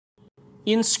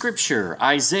In Scripture,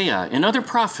 Isaiah and other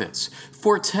prophets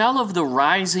foretell of the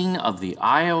rising of the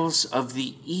isles of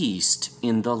the east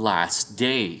in the last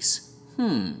days.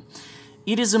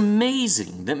 It is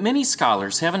amazing that many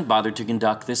scholars haven't bothered to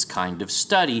conduct this kind of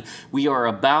study we are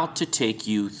about to take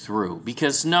you through,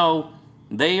 because no,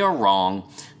 they are wrong.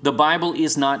 The Bible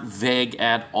is not vague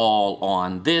at all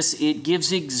on this. It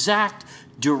gives exact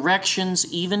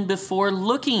directions even before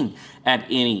looking at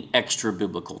any extra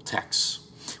biblical texts.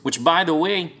 Which, by the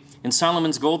way, in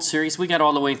Solomon's Gold series, we got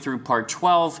all the way through part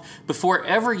 12 before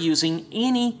ever using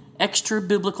any extra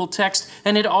biblical text,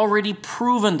 and had already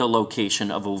proven the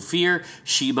location of Ophir,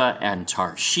 Sheba, and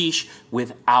Tarshish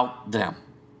without them.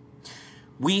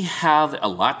 We have a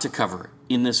lot to cover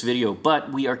in this video,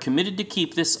 but we are committed to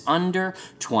keep this under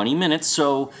 20 minutes,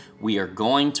 so we are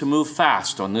going to move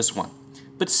fast on this one.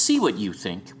 But see what you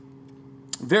think.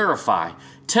 Verify,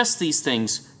 test these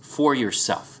things for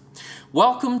yourself.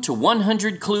 Welcome to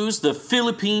 100 Clues. The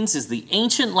Philippines is the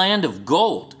ancient land of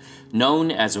gold,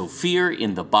 known as Ophir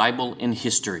in the Bible and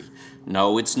history.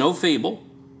 No, it's no fable,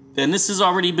 and this has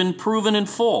already been proven in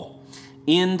full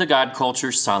in the God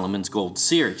Culture Solomon's Gold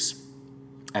series.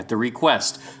 At the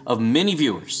request of many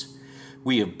viewers,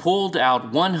 we have pulled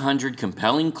out 100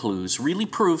 compelling clues, really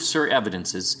proofs or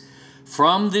evidences,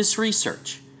 from this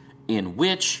research, in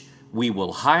which we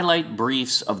will highlight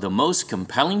briefs of the most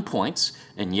compelling points,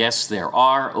 and yes, there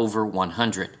are over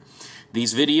 100.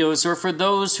 These videos are for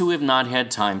those who have not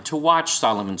had time to watch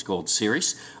Solomon's Gold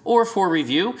series, or for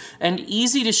review, and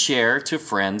easy to share to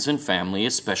friends and family,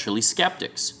 especially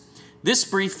skeptics. This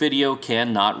brief video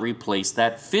cannot replace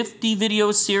that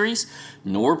 50-video series,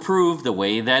 nor prove the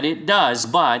way that it does,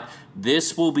 but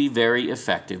this will be very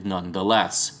effective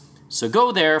nonetheless. So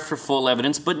go there for full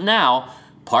evidence, but now,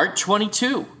 part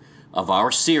 22 of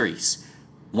our series,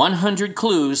 100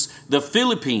 Clues, the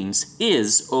Philippines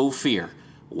is Ophir,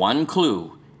 one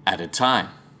clue at a time.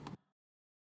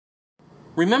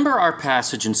 Remember, our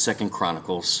passage in 2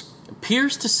 Chronicles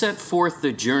appears to set forth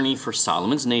the journey for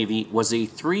Solomon's navy was a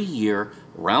 3-year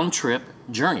round-trip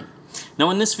journey. Now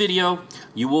in this video,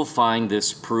 you will find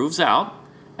this proves out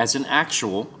as an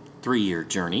actual 3-year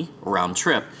journey, round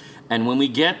trip. And when we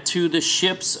get to the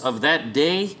ships of that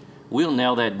day, we'll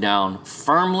nail that down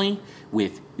firmly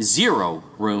with zero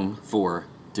room for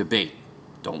debate.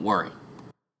 Don't worry.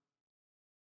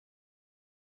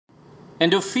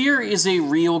 And Ophir is a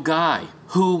real guy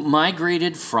who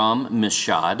migrated from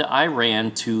Mashhad,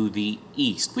 Iran, to the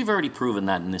east. We've already proven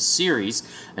that in this series,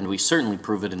 and we certainly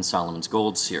prove it in Solomon's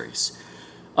Gold series.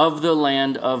 Of the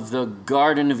land of the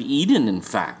Garden of Eden, in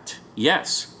fact.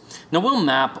 Yes. Now we'll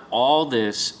map all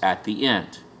this at the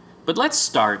end. But let's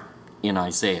start in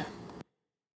Isaiah.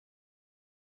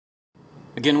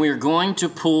 Again, we are going to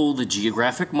pull the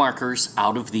geographic markers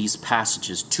out of these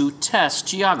passages to test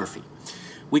geography.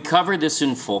 We cover this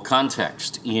in full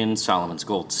context in Solomon's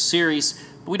Gold series,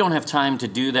 but we don't have time to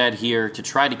do that here to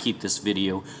try to keep this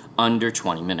video under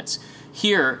 20 minutes.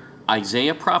 Here,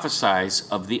 Isaiah prophesies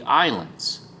of the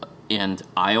islands and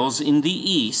isles in the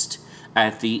east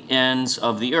at the ends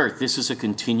of the earth. This is a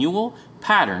continual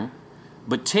pattern,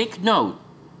 but take note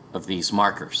of these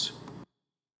markers.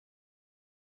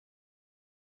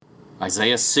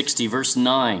 Isaiah 60, verse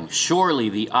 9, surely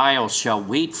the isles shall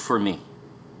wait for me.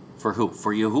 For who?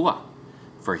 For Yahuwah.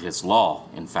 For his law,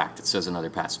 in fact, it says in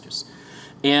other passages.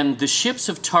 And the ships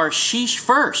of Tarshish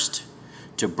first,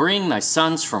 to bring thy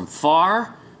sons from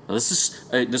far. Now, this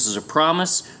is a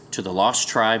promise to the lost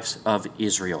tribes of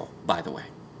Israel, by the way.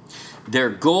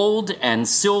 Their gold and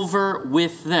silver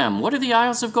with them. What are the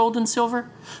isles of gold and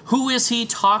silver? Who is he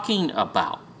talking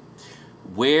about?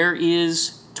 Where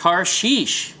is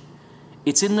Tarshish?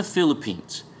 It's in the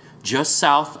Philippines, just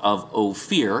south of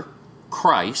Ophir,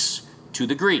 Christ, to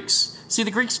the Greeks. See, the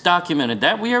Greeks documented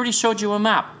that. We already showed you a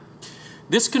map.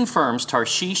 This confirms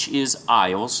Tarshish is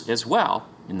isles as well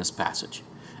in this passage,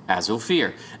 as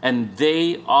Ophir. And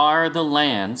they are the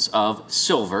lands of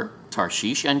silver,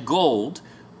 Tarshish, and gold,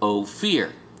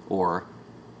 Ophir, or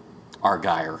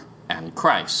Argire and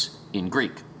Christ in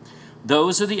Greek.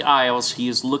 Those are the isles he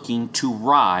is looking to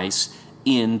rise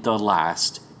in the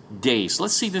last days.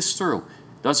 Let's see this through.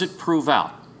 Does it prove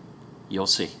out? You'll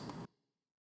see.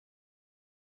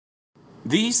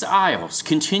 These isles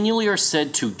continually are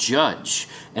said to judge,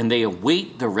 and they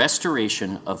await the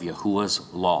restoration of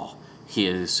Yahuwah's law,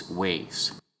 his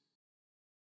ways.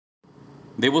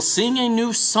 They will sing a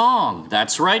new song.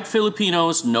 That's right,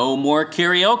 Filipinos, no more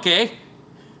karaoke.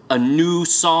 A new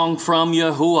song from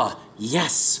Yahuwah.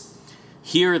 Yes.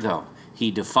 Here, though, he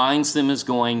defines them as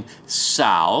going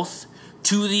south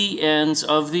to the ends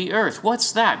of the earth.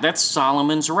 What's that? That's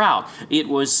Solomon's route. It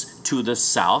was to the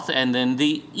south and then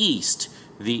the east,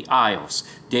 the isles.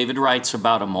 David writes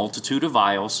about a multitude of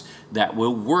isles that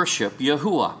will worship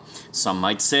Yahuwah. Some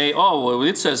might say, oh, well,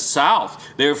 it says south,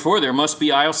 therefore there must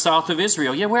be isles south of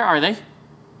Israel. Yeah, where are they?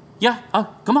 Yeah,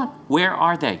 come on, where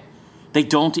are they? They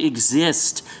don't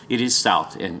exist. It is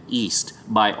south and east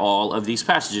by all of these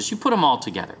passages. You put them all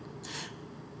together.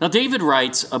 Now, David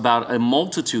writes about a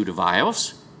multitude of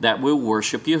isles that will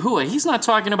worship Yahuwah. He's not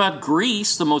talking about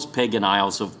Greece, the most pagan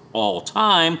isles of all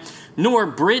time, nor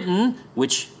Britain,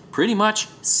 which pretty much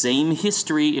same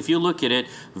history, if you look at it,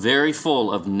 very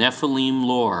full of Nephilim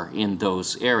lore in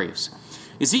those areas.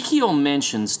 Ezekiel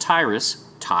mentions Tyre.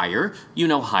 You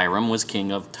know Hiram was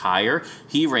king of Tyre.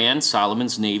 He ran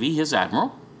Solomon's navy, his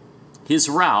admiral. His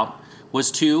route was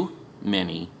to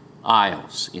many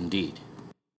isles, indeed.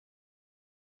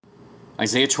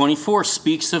 Isaiah 24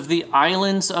 speaks of the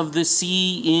islands of the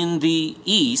sea in the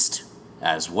east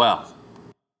as well.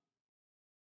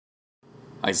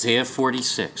 Isaiah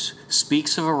 46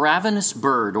 speaks of a ravenous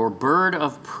bird or bird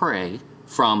of prey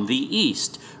from the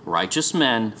east, righteous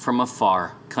men from a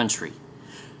far country.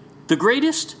 The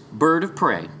greatest bird of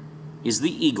prey is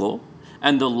the eagle,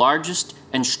 and the largest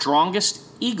and strongest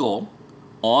eagle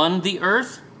on the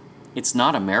earth, it's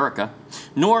not America,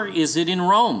 nor is it in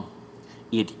Rome.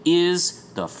 It is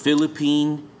the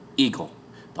Philippine eagle,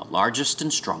 the largest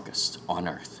and strongest on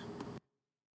earth.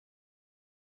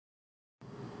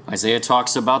 Isaiah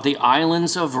talks about the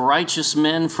islands of righteous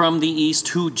men from the east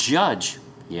who judge,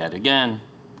 yet again.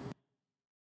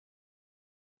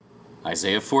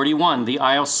 Isaiah 41, the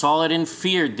isle saw it and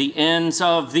feared. The ends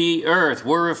of the earth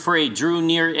were afraid, drew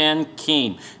near and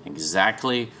came.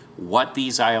 Exactly what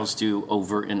these isles do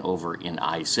over and over in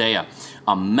Isaiah.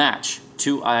 A match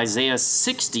to Isaiah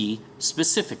 60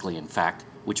 specifically, in fact,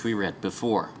 which we read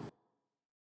before.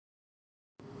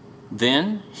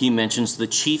 Then he mentions the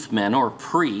chief men or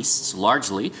priests,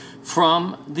 largely,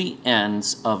 from the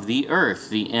ends of the earth.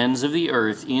 The ends of the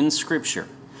earth in Scripture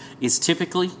is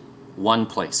typically one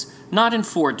place, not in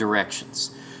four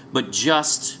directions, but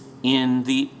just in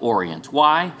the Orient.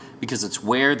 Why? Because it's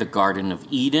where the Garden of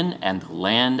Eden and the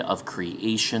land of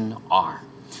creation are.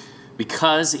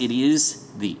 Because it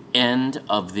is the end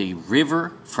of the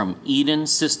river from Eden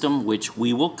system, which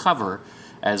we will cover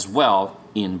as well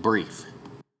in brief.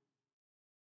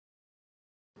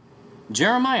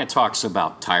 Jeremiah talks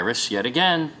about Tyrus yet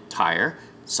again. Tyre,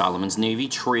 Solomon's navy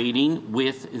trading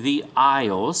with the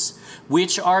isles,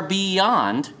 which are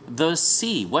beyond the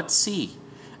sea. What sea?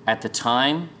 At the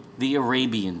time, the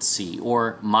Arabian Sea,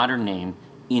 or modern name,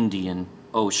 Indian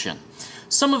Ocean.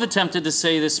 Some have attempted to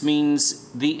say this means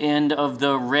the end of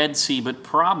the Red Sea, but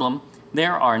problem,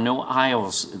 there are no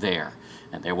isles there,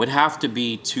 and there would have to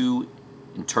be to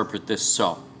interpret this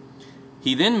so.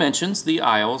 He then mentions the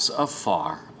isles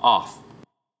afar off.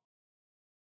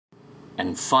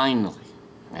 And finally,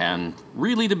 and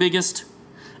really the biggest,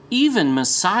 even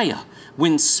Messiah,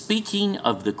 when speaking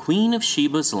of the Queen of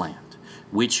Sheba's land,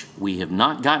 which we have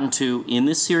not gotten to in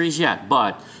this series yet,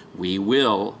 but we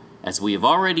will, as we have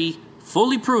already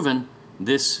fully proven,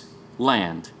 this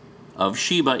land of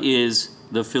Sheba is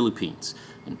the Philippines.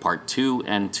 In part 2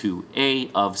 and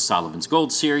 2A of Solomon's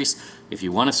Gold series. If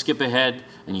you want to skip ahead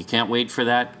and you can't wait for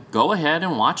that, go ahead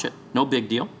and watch it. No big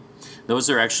deal. Those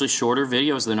are actually shorter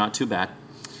videos. They're not too bad.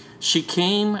 She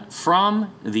came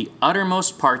from the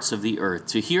uttermost parts of the earth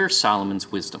to hear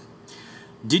Solomon's wisdom.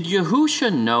 Did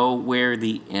Yahusha know where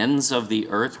the ends of the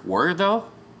earth were, though?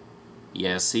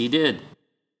 Yes, he did.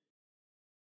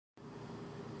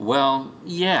 Well,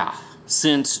 yeah,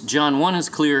 since John 1 is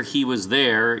clear he was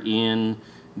there in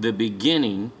the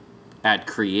beginning, at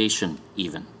creation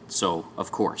even. So,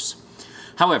 of course.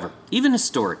 However, even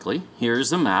historically,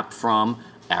 here's a map from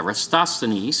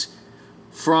Aristophanes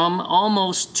from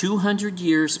almost 200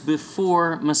 years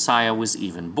before Messiah was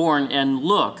even born. And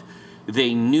look,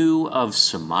 they knew of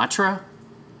Sumatra.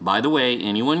 By the way,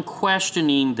 anyone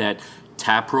questioning that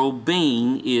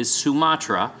Taprobane is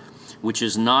Sumatra, which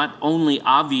is not only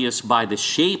obvious by the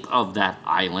shape of that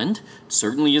island, it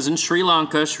certainly isn't Sri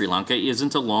Lanka. Sri Lanka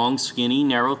isn't a long, skinny,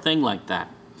 narrow thing like that.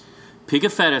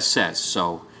 Pigafetta says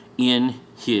so in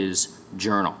his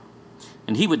journal.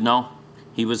 And he would know.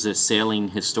 He was a sailing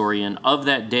historian of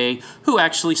that day who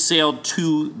actually sailed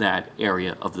to that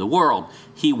area of the world.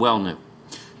 He well knew.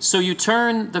 So you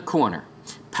turn the corner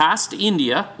past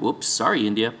India,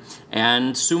 India,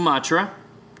 and Sumatra,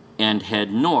 and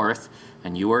head north,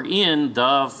 and you are in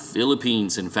the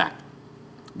Philippines, in fact.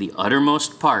 The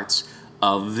uttermost parts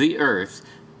of the earth,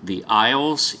 the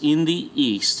isles in the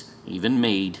east, even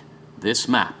made this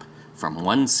map from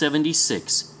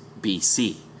 176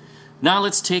 BC. Now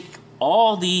let's take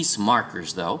all these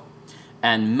markers, though,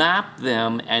 and map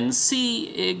them and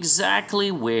see exactly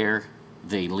where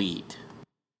they lead.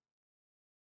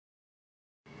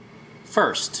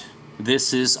 First,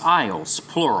 this is isles,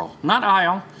 plural, not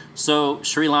isle, so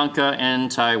Sri Lanka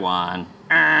and Taiwan,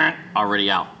 already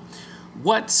out.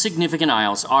 What significant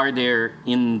isles are there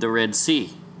in the Red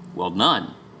Sea? Well,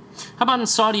 none. How about in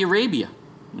Saudi Arabia?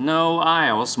 No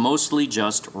isles, mostly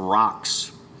just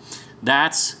rocks.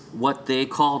 That's what they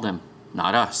call them,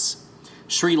 not us.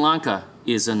 Sri Lanka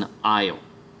is an isle.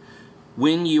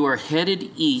 When you are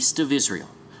headed east of Israel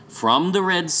from the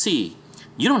Red Sea,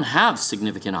 you don't have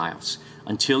significant isles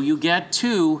until you get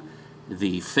to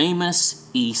the famous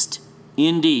East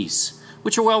Indies,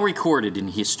 which are well recorded in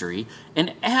history,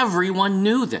 and everyone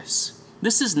knew this.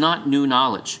 This is not new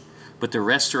knowledge, but the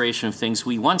restoration of things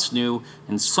we once knew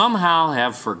and somehow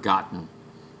have forgotten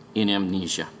in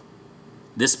amnesia.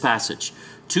 This passage,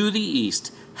 to the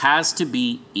east, has to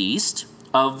be east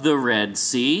of the Red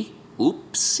Sea,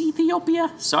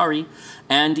 Ethiopia,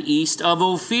 and east of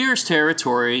Ophir's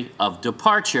territory of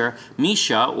departure,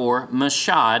 Mesha or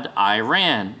Mashhad,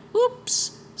 Iran.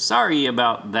 Sorry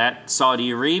about that, Saudi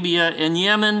Arabia and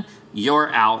Yemen,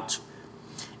 you're out.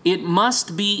 It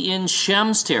must be in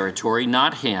Shem's territory,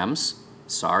 not Ham's.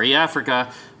 Sorry,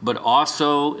 Africa, but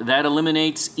also that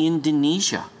eliminates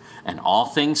Indonesia and all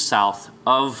things south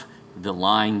of the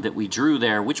line that we drew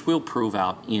there, which we'll prove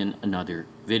out in another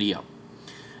video.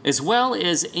 As well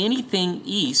as anything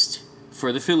east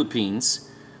for the Philippines.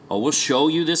 We'll show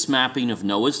you this mapping of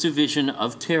Noah's division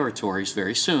of territories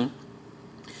very soon.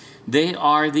 They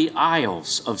are the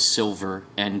isles of silver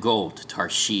and gold,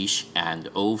 Tarshish and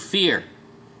Ophir.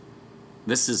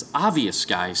 This is obvious,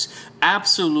 guys.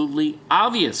 Absolutely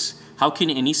obvious. How can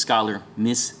any scholar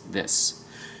miss this?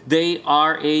 They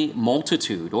are a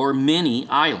multitude or many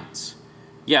islands.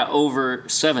 Yeah, over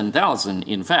 7,000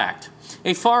 in fact.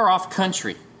 A far-off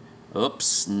country.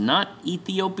 Not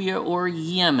Ethiopia or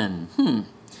Yemen.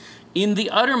 In the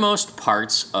uttermost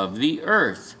parts of the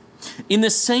earth. In the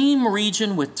same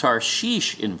region with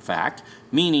Tarshish, in fact,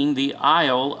 meaning the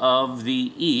Isle of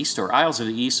the East, or Isles of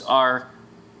the East, are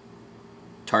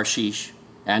Tarshish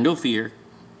and Ophir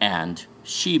and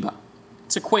Sheba.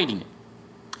 It's equating it.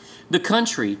 The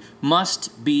country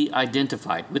must be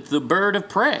identified with the bird of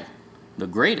prey, the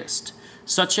greatest,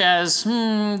 such as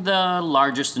the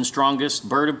largest and strongest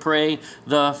bird of prey,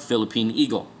 the Philippine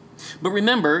eagle. But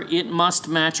remember, it must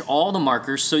match all the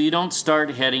markers so you don't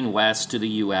start heading west to the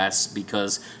U.S.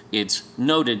 because it's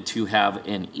noted to have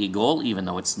an eagle, even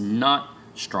though it's not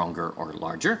stronger or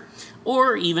larger,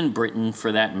 or even Britain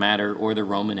for that matter, or the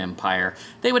Roman Empire.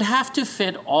 They would have to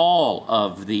fit all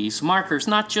of these markers,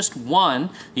 not just one,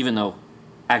 even though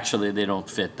actually they don't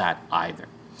fit that either.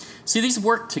 See, these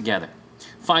work together.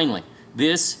 Finally,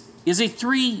 this is a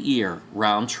 3-year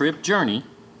round-trip journey,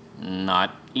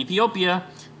 not Ethiopia,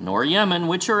 nor Yemen,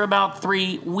 which are about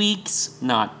 3 weeks,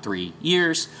 not 3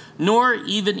 years, nor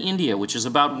even India, which is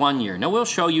about 1 year. Now, we'll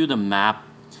show you the map,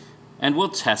 and we'll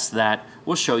test that.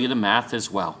 We'll show you the math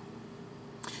as well.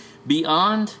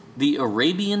 Beyond the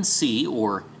Arabian Sea,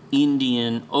 or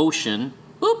Indian Ocean,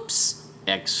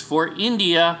 X for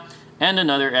India, and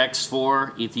another X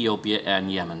for Ethiopia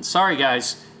and Yemen. Sorry,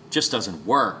 guys, just doesn't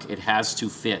work. It has to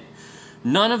fit.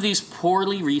 None of these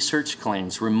poorly researched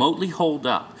claims remotely hold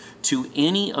up to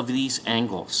any of these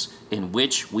angles in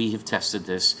which we have tested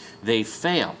this. They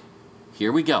fail.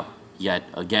 Here we go, yet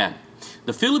again.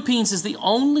 The Philippines is the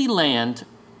only land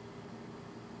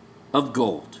of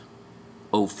gold,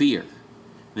 Ophir,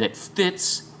 that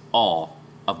fits all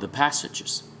of the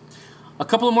passages. A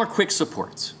couple of more quick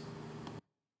supports.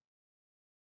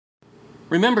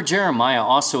 Remember, Jeremiah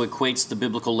also equates the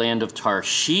biblical land of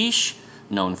Tarshish,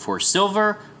 known for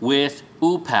silver, with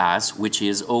Upaz, which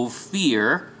is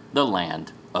Ophir, the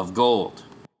land of gold.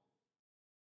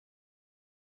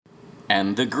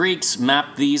 And the Greeks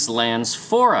mapped these lands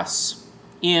for us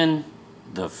in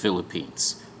the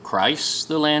Philippines. Christ,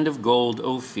 the land of gold,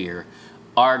 Ophir.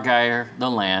 Argyre,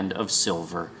 the land of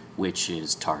silver, which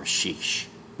is Tarshish,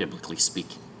 biblically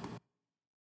speaking.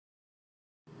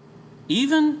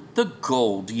 Even the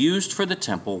gold used for the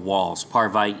temple walls,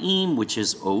 Parvaim, which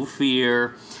is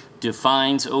Ophir,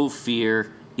 defines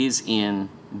Ophir is in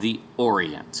the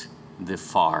Orient, the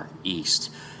Far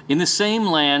East, in the same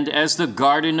land as the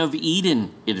Garden of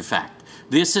Eden, in fact.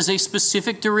 This is a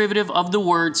specific derivative of the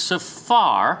word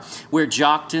Sephar, where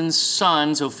Joktan's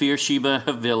sons, Ophir, Sheba,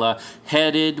 Havilah,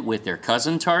 headed with their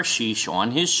cousin Tarshish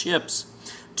on his ships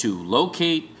to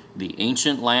locate the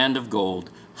ancient land of gold,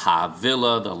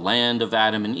 Havilah, the land of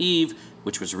Adam and Eve,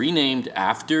 which was renamed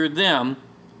after them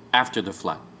after the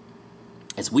flood.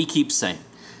 As we keep saying,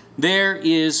 there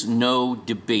is no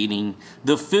debating.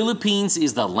 The Philippines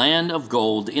is the land of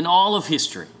gold in all of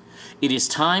history. It is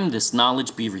time this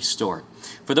knowledge be restored.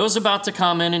 For those about to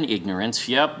comment in ignorance,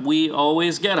 yep, we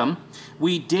always get them,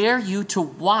 we dare you to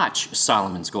watch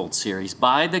Solomon's Gold series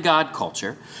by The God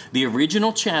Culture, the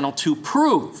original channel, to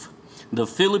prove the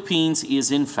Philippines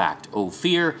is in fact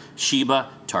Ophir, Sheba,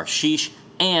 Tarshish,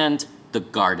 and the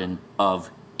Garden of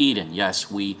Eden.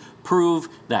 Yes, we prove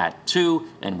that too,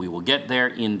 and we will get there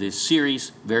in this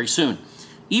series very soon.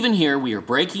 Even here, we are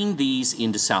breaking these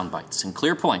into sound bites and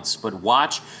clear points, but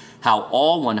watch how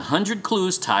all 100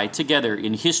 clues tie together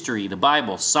in history, the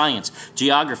Bible, science,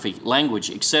 geography, language,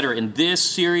 etc. in this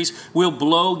series will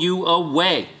blow you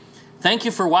away. Thank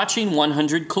you for watching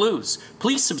 100 Clues.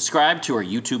 Please subscribe to our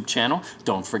YouTube channel.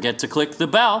 Don't forget to click the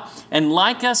bell and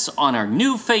like us on our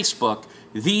new Facebook,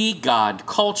 The God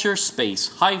Culture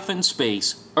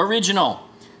 _space original.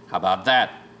 How about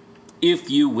that?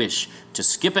 If you wish to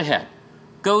skip ahead,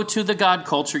 go to the God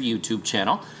Culture YouTube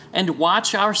channel and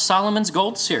watch our Solomon's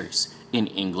Gold series in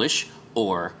English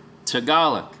or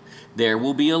Tagalog. There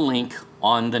will be a link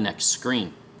on the next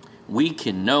screen. We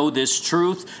can know this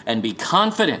truth and be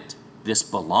confident this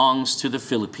belongs to the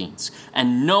Philippines,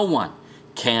 and no one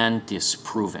can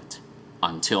disprove it.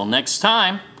 Until next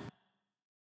time.